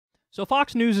So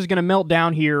Fox News is going to melt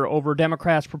down here over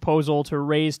Democrats' proposal to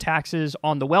raise taxes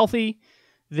on the wealthy.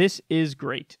 This is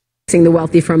great. The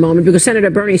wealthy for a moment, because Senator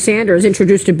Bernie Sanders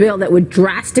introduced a bill that would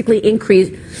drastically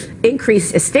increase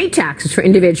estate taxes for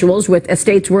individuals with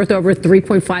estates worth over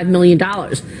 $3.5 million.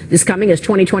 This coming as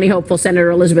 2020 hopeful Senator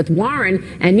Elizabeth Warren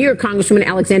and New York Congresswoman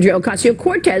Alexandria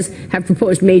Ocasio-Cortez have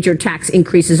proposed major tax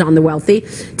increases on the wealthy.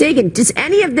 Dagan, does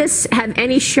any of this have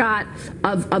any shot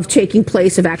of taking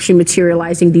place, of actually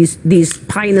materializing these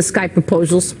pie-in-the-sky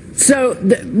proposals? So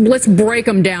let's break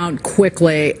them down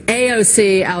quickly.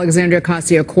 AOC, Alexandria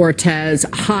Ocasio-Cortez,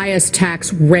 highest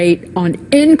tax rate on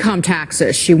income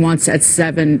taxes. She wants at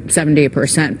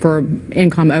 70% for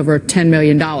income over $10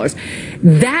 million.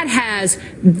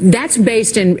 That's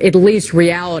based in at least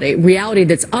reality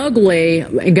that's ugly.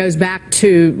 It goes back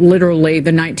to literally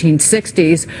the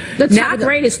 1960s. The top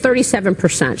rate is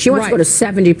 37%. She wants to go to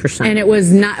 70%. And it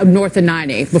was not north of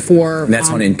 90 before. And that's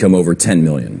on income over 10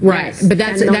 million. Right. Yes. But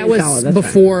that was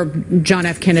before John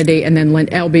F. Kennedy and then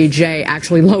LBJ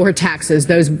actually lowered taxes,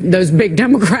 those big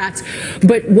Democrats.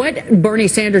 But what Bernie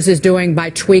Sanders is doing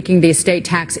by tweaking the estate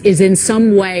tax is in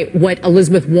some way what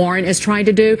Elizabeth Warren is trying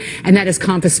to do, and that is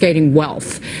confiscating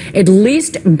wealth. At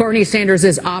least Bernie Sanders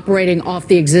is operating off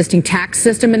the existing tax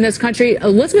system in this country.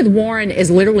 Elizabeth Warren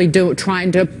is literally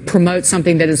trying to promote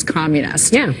something that is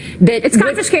communist. Yeah. It's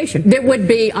confiscation. That would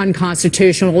be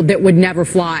unconstitutional, that would never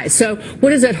fly. So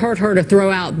what does it hurt her to throw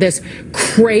out this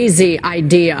crazy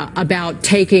idea about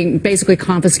basically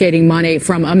confiscating money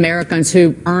from Americans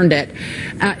who earned it?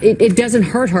 It doesn't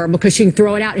hurt her because she can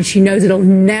throw it out and she knows it'll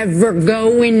never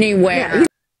go anywhere. Yeah.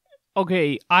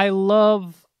 Okay, I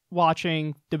love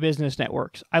watching the business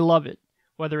networks. I love it.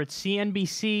 Whether it's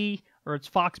CNBC or it's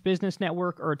Fox Business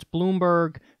Network or it's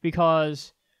Bloomberg,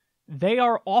 because they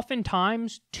are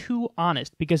oftentimes too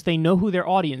honest because they know who their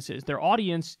audience is. Their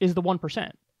audience is the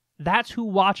 1%. That's who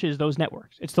watches those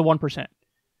networks. It's the 1%.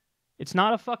 It's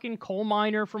not a fucking coal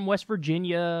miner from West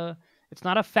Virginia. It's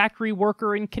not a factory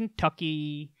worker in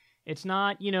Kentucky. It's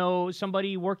not,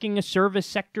 somebody working a service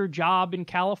sector job in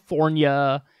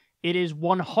California. It is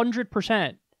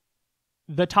 100%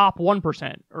 the top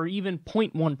 1% or even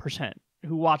 0.1%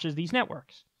 who watches these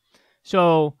networks.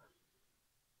 So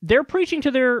they're preaching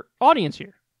to their audience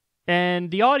here.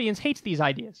 And the audience hates these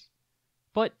ideas.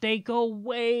 But they go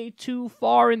way too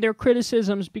far in their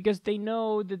criticisms because they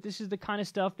know that this is the kind of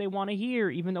stuff they want to hear,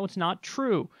 even though it's not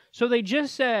true. So they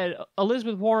just said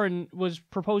Elizabeth Warren was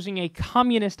proposing a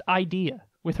communist idea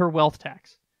with her wealth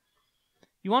tax.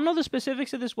 You want to know the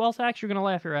specifics of this wealth tax? You're going to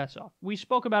laugh your ass off. We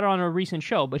spoke about it on a recent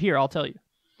show, but here, I'll tell you.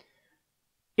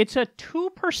 It's a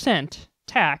 2%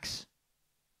 tax,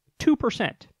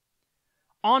 2%,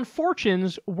 on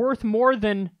fortunes worth more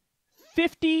than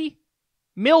 $50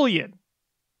 million.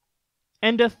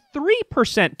 And a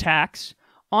 3% tax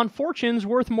on fortunes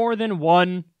worth more than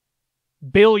 $1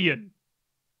 billion.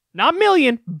 Not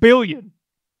million, billion.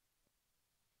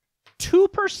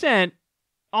 2%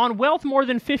 on wealth more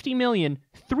than 50 million,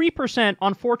 3%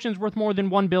 on fortunes worth more than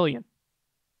 1 billion.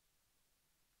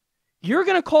 You're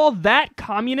going to call that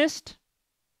communist?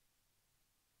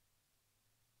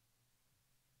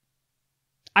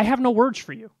 I have no words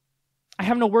for you. I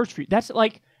have no words for you. That's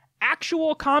like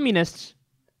actual communists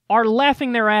are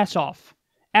laughing their ass off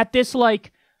at this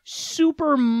like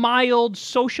super mild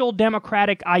social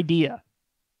democratic idea.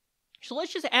 So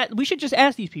we should just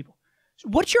ask these people,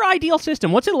 what's your ideal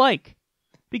system? What's it like?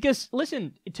 Because,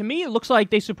 listen, to me, it looks like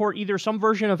they support either some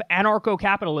version of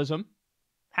anarcho-capitalism,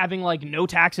 having, like, no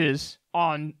taxes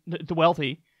on the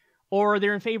wealthy, or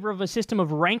they're in favor of a system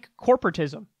of rank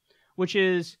corporatism, which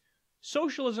is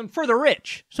socialism for the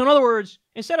rich. So, in other words,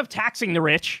 instead of taxing the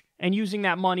rich and using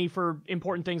that money for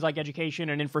important things like education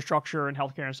and infrastructure and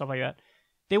healthcare and stuff like that,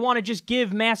 they want to just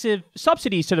give massive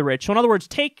subsidies to the rich. So, in other words,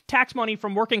 take tax money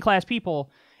from working-class people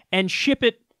and ship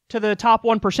it to the top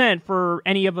 1% for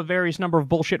any of a various number of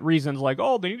bullshit reasons, like,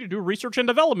 oh, they need to do research and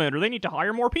development, or they need to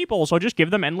hire more people, so just give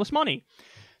them endless money.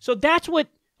 So that's what,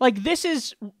 like, this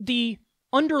is the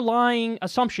underlying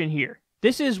assumption here.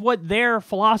 This is what their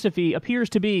philosophy appears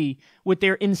to be with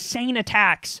their insane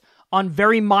attacks on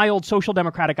very mild social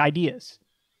democratic ideas.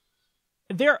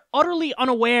 They're utterly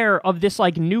unaware of this,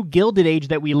 like, new Gilded Age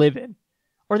that we live in,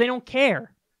 or they don't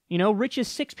care. You know,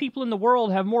 richest 6 people in the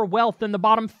world have more wealth than the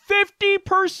bottom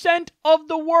 50% of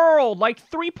the world, like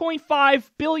 3.5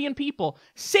 billion people.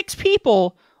 6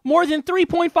 people, more than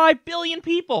 3.5 billion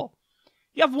people.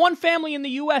 You have one family in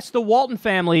the U.S., the Walton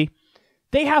family.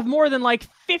 They have more than like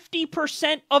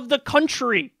 50% of the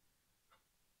country.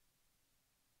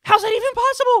 How's that even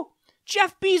possible?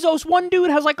 Jeff Bezos, one dude,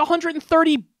 has like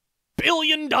 $130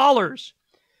 billion.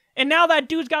 And now that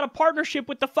dude's got a partnership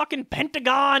with the fucking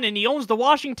Pentagon, and he owns the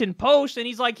Washington Post, and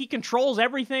he's like, he controls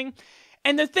everything.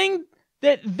 And the thing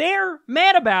that they're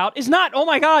mad about is not, oh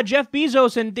my God, Jeff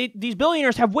Bezos and these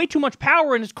billionaires have way too much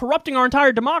power and it's corrupting our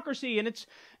entire democracy, and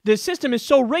the system is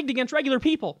so rigged against regular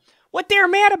people. What they're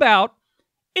mad about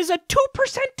is a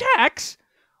 2% tax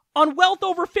on wealth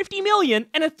over 50 million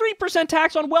and a 3%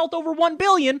 tax on wealth over 1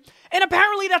 billion, and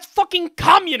apparently that's fucking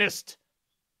communist.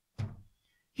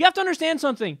 You have to understand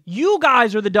something. You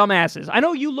guys are the dumbasses. I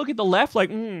know you look at the left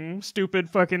like, stupid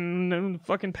fucking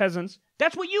peasants.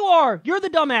 That's what you are. You're the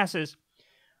dumbasses.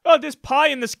 Oh, this pie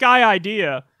in the sky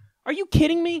idea. Are you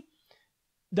kidding me?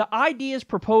 The ideas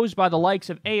proposed by the likes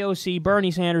of AOC,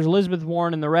 Bernie Sanders, Elizabeth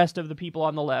Warren, and the rest of the people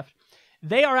on the left,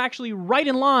 they are actually right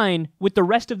in line with the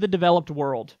rest of the developed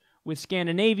world, with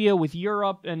Scandinavia, with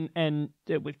Europe, and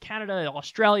with Canada,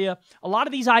 Australia. A lot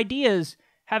of these ideas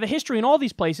have a history in all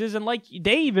these places, and like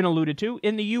they even alluded to,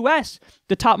 in the U.S.,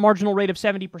 the top marginal rate of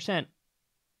 70%.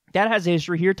 That has a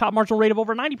history here. Top marginal rate of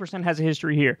over 90% has a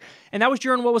history here. And that was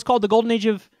during what was called the golden age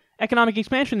of economic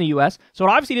expansion in the U.S., so it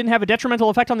obviously didn't have a detrimental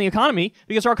effect on the economy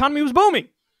because our economy was booming.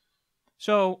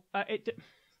 So,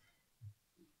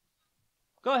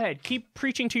 go ahead. Keep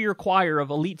preaching to your choir of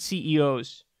elite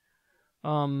CEOs.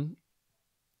 And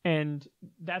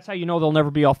that's how you know they'll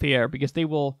never be off the air, because they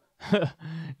will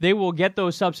they will get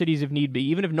those subsidies if need be.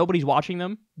 Even if nobody's watching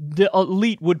them, the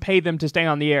elite would pay them to stay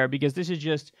on the air, because this is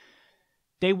just,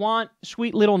 they want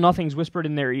sweet little nothings whispered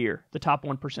in their ear, the top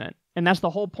 1%. And that's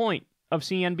the whole point of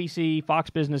CNBC,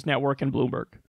 Fox Business Network, and Bloomberg.